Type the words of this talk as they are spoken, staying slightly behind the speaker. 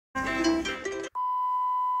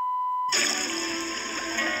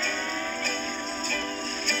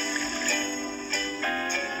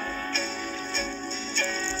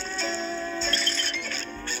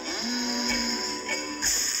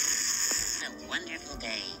wonderful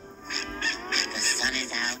day. The sun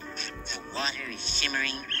is out, the water is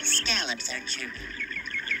shimmering, the scallops are chirping.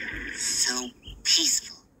 So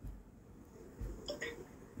peaceful.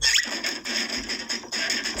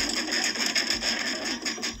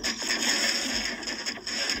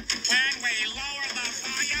 Can we lower the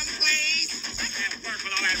volume, please? I can't work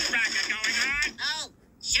with all that racket going on. Oh,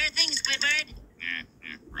 sure thing, Squidward.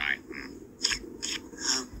 Right.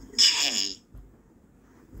 Okay.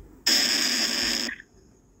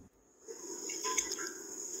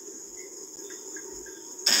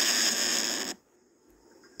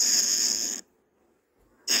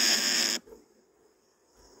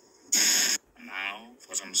 Now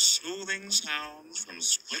for some soothing sounds from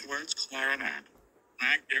Squidward's clarinet.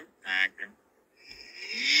 Thank you, thank you.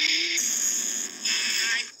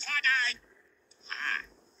 I thought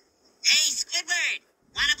Hey, Squidward,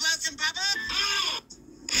 wanna blow some bubbles?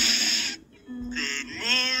 Good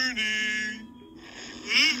morning.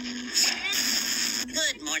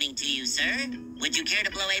 Good morning to you, sir. Would you care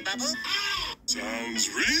to blow a bubble? Sounds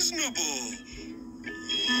reasonable.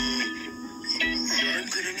 I'm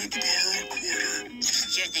gonna need to pay a quarter.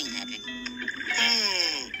 Sure thing, Patrick.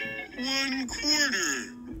 Oh,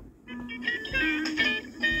 1/4.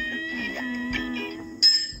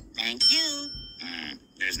 Thank you.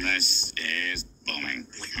 Business is booming.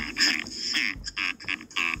 How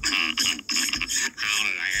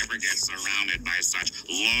did I ever get surrounded by such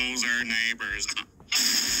loser neighbors?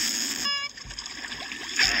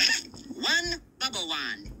 One bubble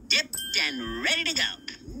wand, dipped and ready to go.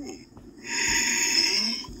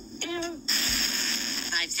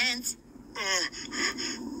 5 cents.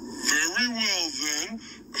 Very well, then.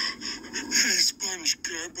 Hey, Sponge,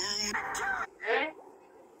 can I borrow?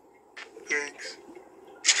 Thanks.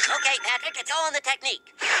 Okay, Patrick, it's all in the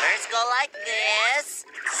technique. First go like this.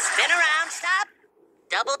 Spin around, stop.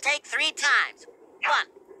 Double take 3 times. 1,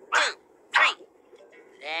 2, 3.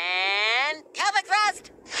 Then pelvic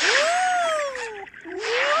thrust. Woo!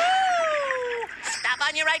 Woo! Stop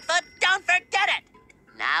on your right foot. Don't forget it.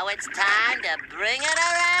 Now it's time to bring it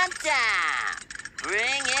around town.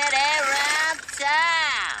 Bring it around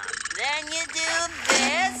town. Then you do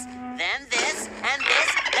this, then this, and this,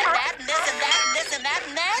 then that, and this, and that, and this, and that,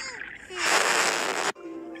 and then...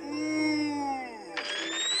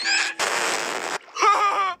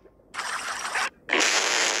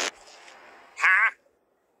 Huh?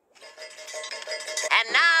 And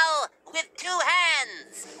now, with 2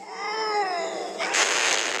 hands.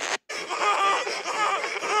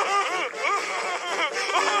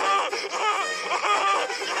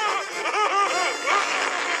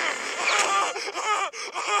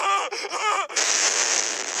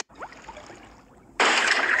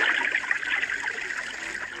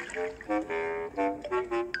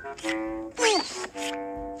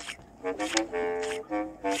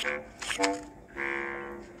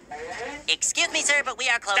 Excuse me, sir, but we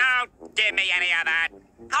are closed. Don't give me any of that.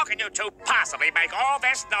 How can you two possibly make all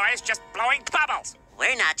this noise just blowing bubbles?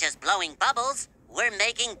 We're not just blowing bubbles. We're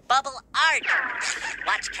making bubble art.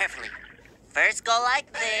 Watch carefully. First go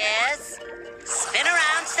like this. Spin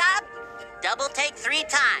around, stop. Double take 3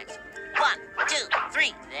 times. 1, 2,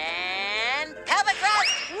 3. Then pelvic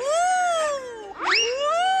thrust. Woo!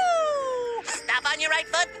 Woo! Stop on your right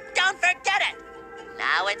foot. Don't forget it.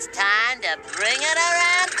 Now it's time to bring it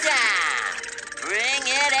around town. Bring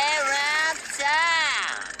it around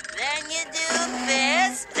town. Then you do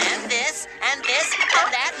this, then this, and this,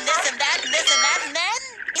 and that, and this, and that.